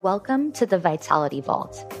Welcome to the Vitality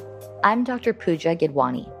Vault. I'm Dr. Pooja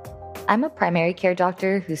Gidwani. I'm a primary care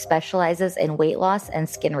doctor who specializes in weight loss and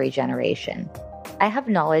skin regeneration. I have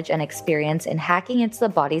knowledge and experience in hacking into the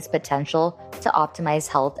body's potential to optimize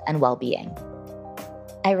health and well-being.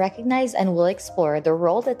 I recognize and will explore the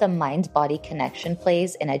role that the mind-body connection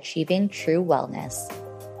plays in achieving true wellness.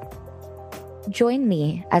 Join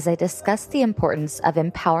me as I discuss the importance of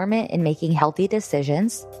empowerment in making healthy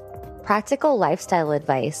decisions, practical lifestyle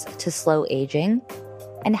advice to slow aging,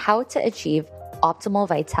 and how to achieve optimal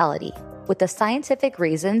vitality with the scientific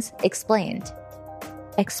reasons explained.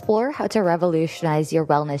 Explore how to revolutionize your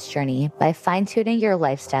wellness journey by fine-tuning your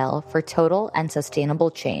lifestyle for total and sustainable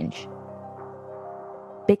change.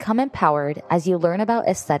 Become empowered as you learn about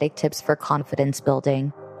aesthetic tips for confidence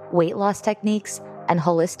building, weight loss techniques, and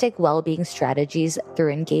holistic well-being strategies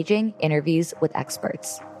through engaging interviews with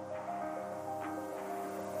experts.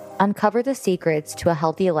 Uncover the secrets to a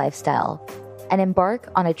healthy lifestyle and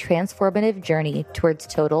embark on a transformative journey towards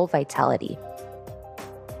total vitality.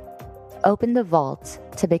 Open the vault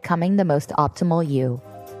to becoming the most optimal you.